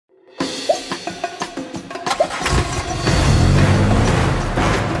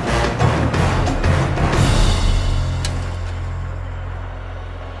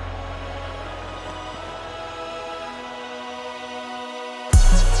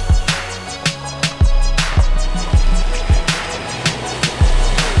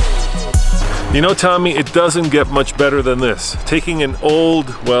You know, Tommy, it doesn't get much better than this. Taking an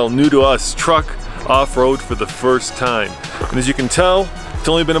old, well, new to us truck off-road for the first time. And as you can tell, it's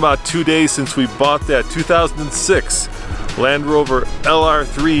only been about 2 days since we bought that 2006 Land Rover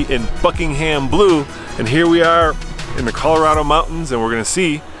LR3 in Buckingham blue. And here we are in the Colorado mountains, and we're gonna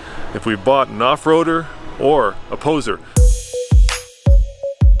see if we bought an off-roader or a poser.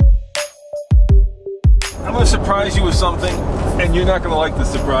 I'm gonna surprise you with something, and you're not gonna like the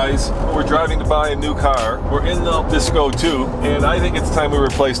surprise. We're driving to buy a new car. We're in the Disco 2, and I think it's time we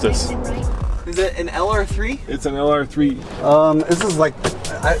replace this. Is it an LR3? It's an LR3. This is like,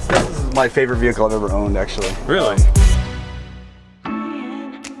 this is my favorite vehicle I've ever owned, actually. Really?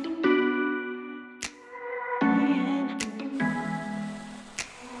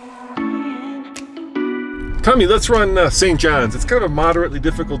 Tommy, let's run St. John's. It's kind of a moderately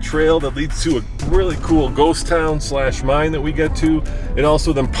difficult trail that leads to a really cool ghost town / mine that we get to. It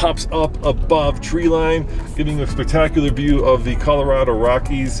also then pops up above tree line, giving you a spectacular view of the Colorado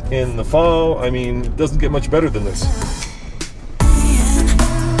Rockies in the fall. I mean, it doesn't get much better than this.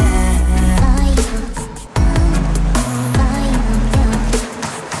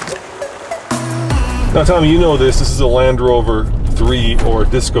 Now, Tommy, you know this is a Land Rover 3 or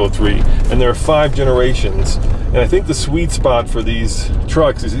Disco 3, and there are 5 generations, and I think the sweet spot for these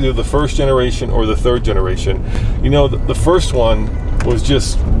trucks is either the first generation or the third generation. You know, the first one was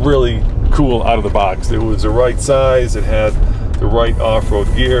just really cool out of the box. It was the right size, it had the right off-road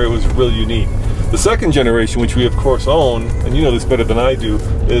gear, it was really unique. The second generation, which we of course own, and you know this better than I do,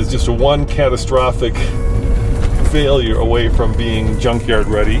 is just one catastrophic failure away from being junkyard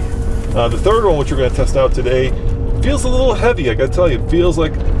ready. The third one, which we're going to test out today, feels a little heavy, I gotta tell you. It feels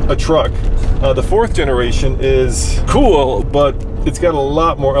like a truck. The fourth generation is cool, but it's got a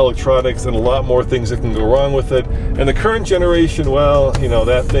lot more electronics and a lot more things that can go wrong with it. And the current generation, well, you know,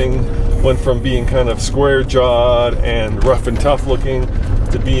 that thing went from being kind of square-jawed and rough and tough looking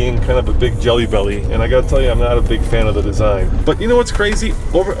to being kind of a big jelly belly. And I gotta tell you, I'm not a big fan of the design. But you know what's crazy?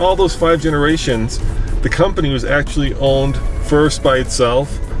 Over all those 5 generations, the company was actually owned first by itself.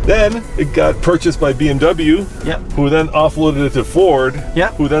 Then it got purchased by BMW, yep, who then offloaded it to Ford,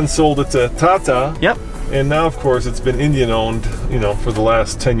 yep, who then sold it to Tata, yep, and now of course it's been Indian owned, you know, for the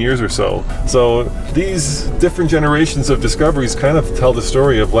last 10 years or so. So these different generations of discoveries kind of tell the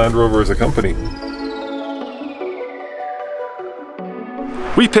story of Land Rover as a company.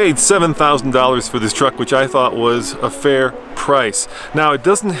 We paid $7,000 for this truck, which I thought was a fair price. Now, it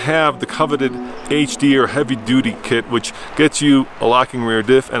doesn't have the coveted HD or heavy duty kit, which gets you a locking rear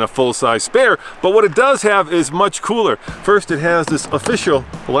diff and a full-size spare, but what it does have is much cooler. First, it has this official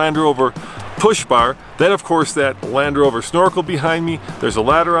Land Rover push bar, then of course that Land Rover snorkel behind me. There's a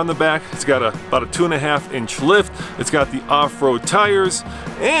ladder on the back. It's got about a 2.5-inch lift. It's got the off-road tires,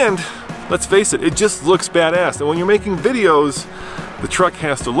 and let's face it, it just looks badass. And when you're making videos, the truck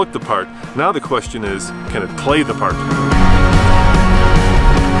has to look the part. Now the question is, can it play the part?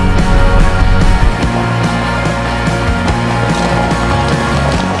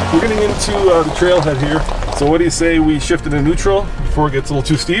 We're getting into the trailhead here. So what do you say we shift it in neutral before it gets a little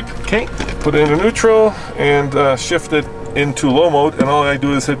too steep? Okay. Put it into neutral and shift it into low mode. And all I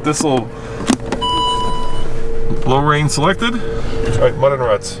do is hit this little low range selected. All right, mud and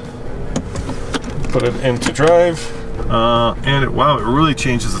ruts. Put it into drive. And wow, it really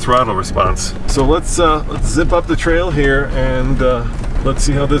changes the throttle response. So let's zip up the trail here and let's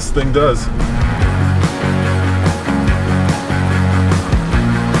see how this thing does.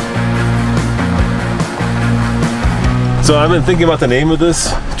 So I've been thinking about the name of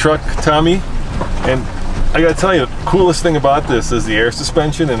this truck, Tommy, and I gotta tell you, the coolest thing about this is the air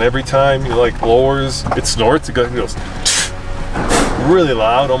suspension, and every time you like lowers, it snorts, it goes really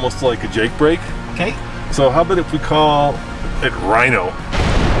loud, almost like a Jake brake. Okay. So how about if we call it Rhino?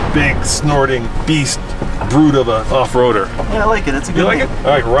 Big snorting beast brute of an off-roader. Yeah, I like it. It's a good name. You like it?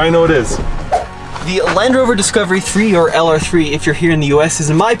 All right, Rhino it is. The Land Rover Discovery 3 or LR3, if you're here in the US, is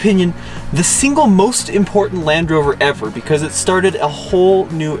in my opinion the single most important Land Rover ever, because it started a whole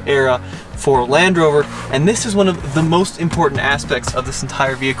new era for Land Rover, and this is one of the most important aspects of this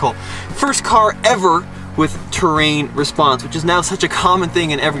entire vehicle. First car ever with terrain response, which is now such a common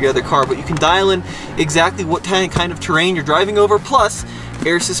thing in every other car, but you can dial in exactly what kind of terrain you're driving over, plus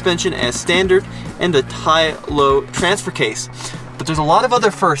air suspension as standard and a high-low transfer case. But there's a lot of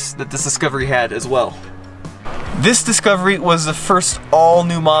other firsts that this Discovery had as well. This Discovery was the first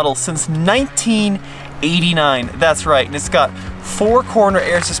all-new model since 1989, that's right, and it's got 4-corner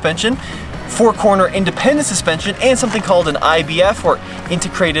air suspension, 4-corner independent suspension, and something called an IBF, or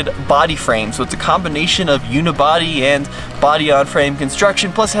integrated body frame. So it's a combination of unibody and body-on-frame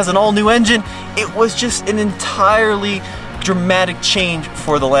construction, plus it has an all-new engine. It was just an entirely dramatic change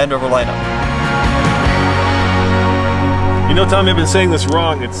for the Land Rover lineup. You know, Tommy, I've been saying this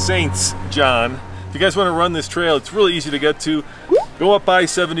wrong. It's Saints John. If you guys want to run this trail, it's really easy to get to. Go up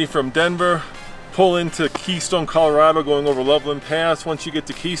I-70 from Denver, pull into Keystone, Colorado, going over Loveland Pass. Once you get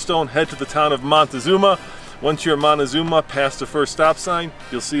to Keystone, head to the town of Montezuma. Once you're in Montezuma, past the first stop sign,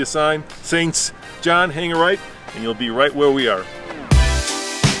 you'll see a sign, Saints John, hang a right, and you'll be right where we are.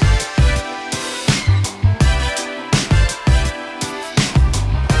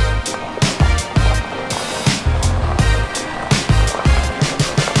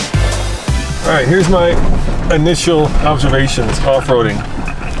 All right, here's my initial observations off-roading.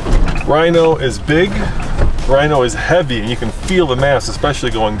 Rhino is big, Rhino is heavy, and you can feel the mass,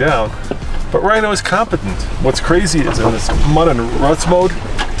 especially going down. But Rhino is competent. What's crazy is in this mud and ruts mode,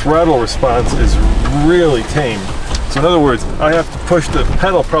 throttle response is really tame. So in other words, I have to push the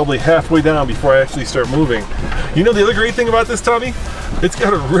pedal probably halfway down before I actually start moving. You know the other great thing about this, Tommy? It's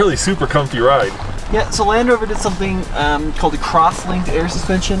got a really super comfy ride. Yeah, so Land Rover did something called a cross-linked air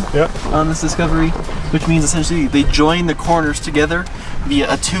suspension on this Discovery, which means essentially they join the corners together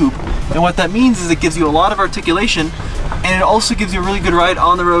via a tube. And what that means is it gives you a lot of articulation, and it also gives you a really good ride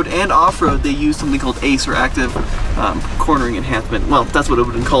on the road and off-road. They use something called ACE, or Active Cornering Enhancement. Well, that's what it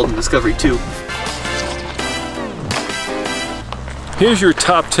would have been called in Discovery 2. Here's your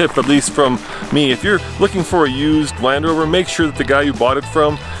top tip, at least from me. If you're looking for a used Land Rover, make sure that the guy you bought it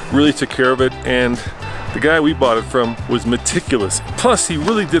from really took care of it, and the guy we bought it from was meticulous. Plus, he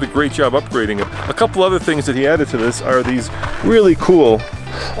really did a great job upgrading it. A couple other things that he added to this are these really cool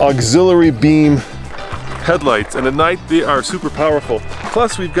auxiliary beam headlights, and at night they are super powerful.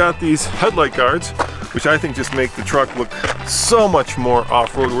 Plus, we've got these headlight guards, which I think just make the truck look so much more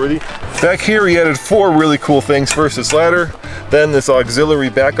off-road worthy. Back here he added 4 really cool things. First this ladder, then this auxiliary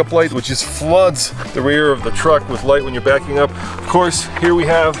backup light, which just floods the rear of the truck with light when you're backing up. Of course, here we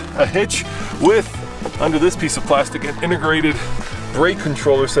have a hitch with, under this piece of plastic, an integrated brake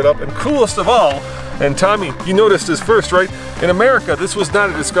controller set up. And coolest of all, and Tommy, you noticed this first, right? In America, this was not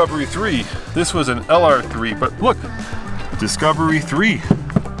a Discovery 3. This was an LR3, but look, Discovery 3.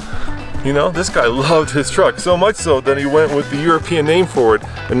 You know, this guy loved his truck, so much so that he went with the European name for it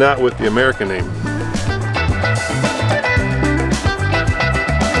and not with the American name.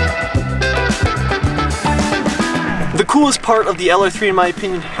 The coolest part of the LR3, in my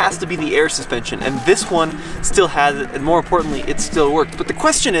opinion, has to be the air suspension, and this one still has it, and more importantly, it still works. But the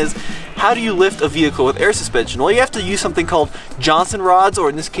question is, how do you lift a vehicle with air suspension? Well, you have to use something called Johnson rods, or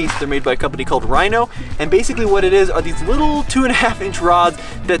in this case, they're made by a company called Rhino, and basically what it is are these little 2.5-inch rods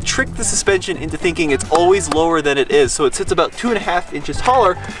that trick the suspension into thinking it's always lower than it is. So it sits about 2.5 inches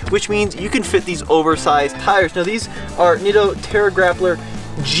taller, which means you can fit these oversized tires. Now these are Nitto Terra Grappler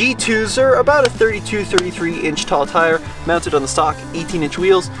G2s. They're about a 32-33 inch tall tire mounted on the stock 18-inch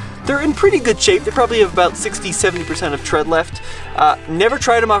wheels. They're in pretty good shape. They probably have about 60-70% of tread left. Never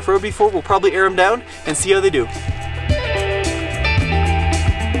tried them off-road before. We'll probably air them down and see how they do.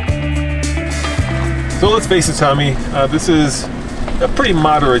 So let's face it, Tommy, this is a pretty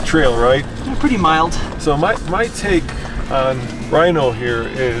moderate trail, right? They're pretty mild. So my take on Rhino here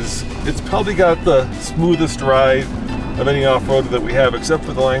is it's probably got the smoothest ride of any off-roader that we have, except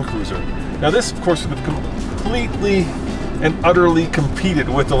for the Land Cruiser. Now this, of course, would have completely and utterly competed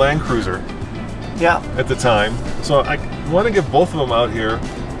with the Land Cruiser at the time. So I want to get both of them out here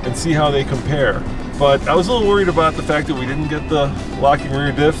and see how they compare. But I was a little worried about the fact that we didn't get the locking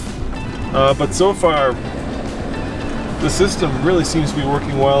rear diff. But so far, the system really seems to be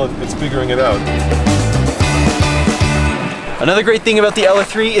working well, and it's figuring it out. Another great thing about the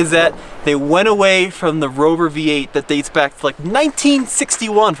LR3 is that they went away from the Rover V8 that dates back to like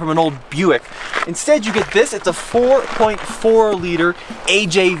 1961 from an old Buick. Instead, you get this. It's a 4.4 liter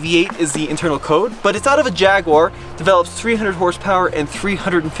AJ V8 is the internal code, but it's out of a Jaguar, develops 300 horsepower and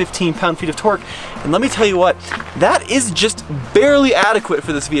 315 pound-feet of torque. And let me tell you what, that is just barely adequate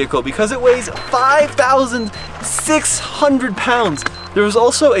for this vehicle because it weighs 5,600 pounds. There was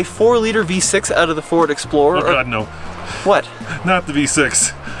also a 4-liter V6 out of the Ford Explorer. Oh God, no. What? Not the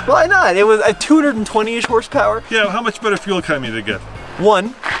V6. Why not? It was a 220-ish horsepower. Yeah, how much better fuel economy did it get?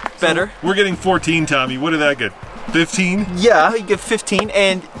 1 better. So we're getting 14, Tommy. What did that get? 15? Yeah, you get 15,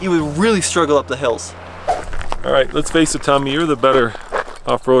 and you would really struggle up the hills. All right, let's face it, Tommy. You're the better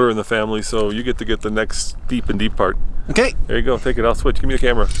off-roader in the family, so you get to get the next deep part. Okay. There you go. Take it. I'll switch. Give me the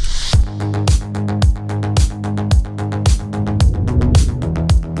camera.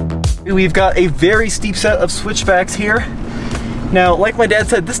 we've got a very steep set of switchbacks here. Now, like my dad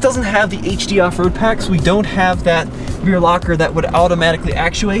said, this doesn't have the HD off-road pack, so we don't have that rear locker that would automatically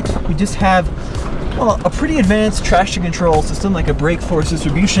actuate. We just have, well, a pretty advanced traction control system, like a brake force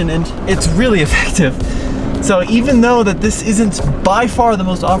distribution, and it's really effective. So even though that this isn't by far the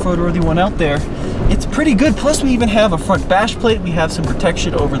most off-road worthy one out there, it's pretty good. Plus we even have a front bash plate. We have some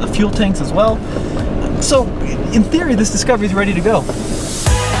protection over the fuel tanks as well. So in theory, this Discovery is ready to go.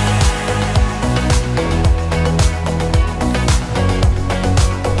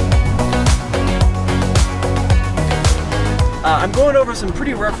 I'm going over some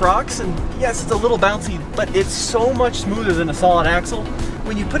pretty rough rocks, and yes, it's a little bouncy, but it's so much smoother than a solid axle.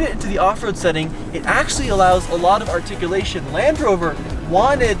 When you put it into the off-road setting, it actually allows a lot of articulation. Land Rover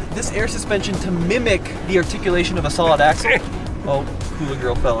wanted this air suspension to mimic the articulation of a solid axle. Oh, Hula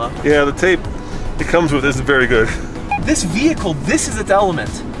Girl fell out. Yeah, the tape it comes with isn't very good. This vehicle, this is its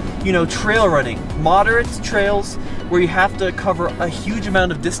element. You know, trail running, moderate trails where you have to cover a huge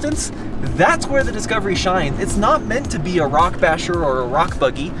amount of distance, that's where the Discovery shines. It's not meant to be a rock basher or a rock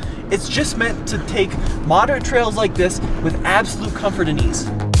buggy. It's just meant to take moderate trails like this with absolute comfort and ease.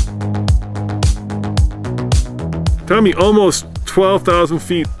 Tommy, almost 12,000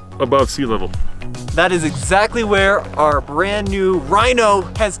 feet above sea level. That is exactly where our brand new Rhino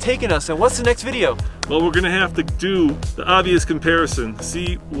has taken us. And what's the next video? Well, we're gonna have to do the obvious comparison,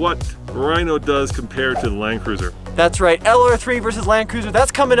 see what Rhino does compared to the Land Cruiser. That's right, LR3 versus Land Cruiser.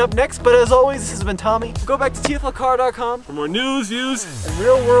 That's coming up next, but as always, this has been Tommy. Go back to tflcar.com for more news, views, and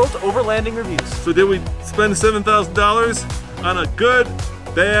real-world overlanding reviews. So did we spend $7,000 on a good,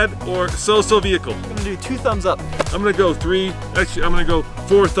 bad, or so-so vehicle? I'm gonna do 2 thumbs up. I'm gonna go 3, actually I'm gonna go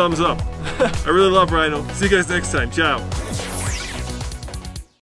 4 thumbs up. I really love Rhino. See you guys next time, ciao.